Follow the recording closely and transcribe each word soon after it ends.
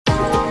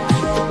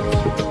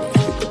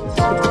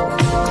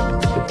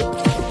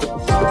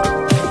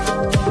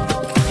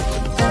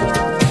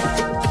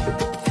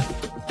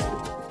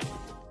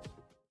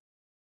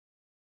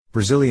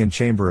Brazilian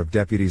Chamber of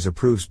Deputies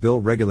approves bill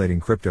regulating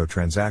crypto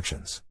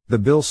transactions. The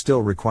bill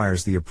still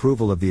requires the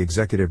approval of the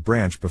executive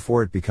branch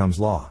before it becomes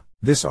law.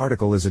 This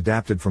article is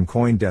adapted from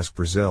CoinDesk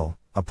Brazil,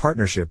 a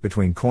partnership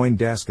between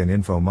CoinDesk and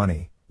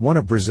InfoMoney, one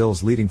of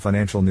Brazil's leading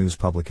financial news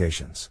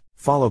publications.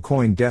 Follow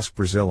CoinDesk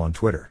Brazil on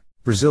Twitter.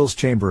 Brazil's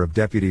Chamber of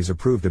Deputies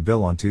approved a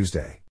bill on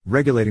Tuesday,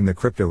 regulating the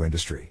crypto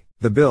industry.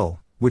 The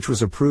bill, which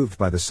was approved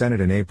by the Senate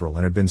in April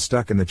and had been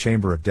stuck in the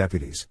Chamber of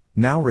Deputies,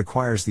 now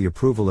requires the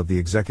approval of the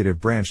executive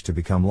branch to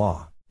become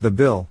law. The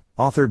bill,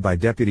 authored by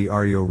Deputy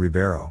Ario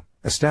Ribeiro,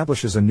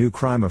 establishes a new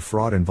crime of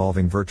fraud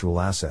involving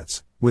virtual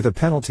assets, with a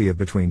penalty of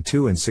between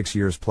 2 and 6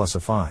 years plus a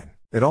fine.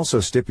 It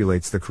also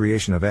stipulates the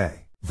creation of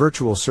a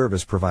virtual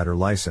service provider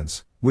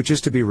license, which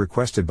is to be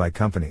requested by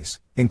companies,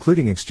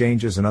 including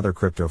exchanges and other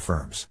crypto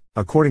firms.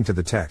 According to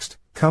the text,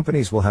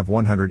 companies will have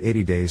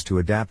 180 days to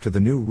adapt to the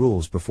new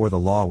rules before the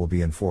law will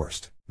be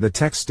enforced. The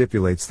text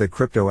stipulates that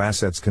crypto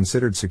assets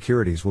considered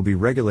securities will be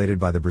regulated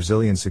by the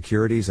Brazilian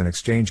Securities and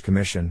Exchange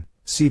Commission,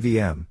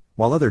 CVM,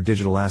 while other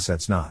digital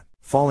assets not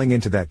falling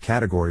into that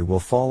category will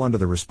fall under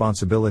the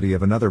responsibility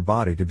of another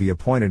body to be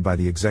appointed by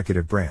the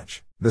executive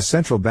branch. The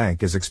central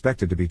bank is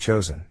expected to be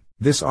chosen.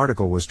 This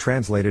article was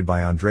translated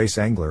by Andrés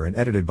Engler and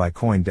edited by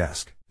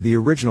CoinDesk. The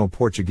original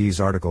Portuguese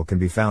article can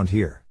be found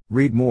here.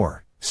 Read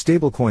more.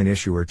 Stablecoin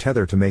issuer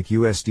Tether to make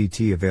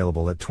USDT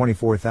available at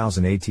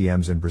 24,000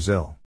 ATMs in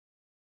Brazil.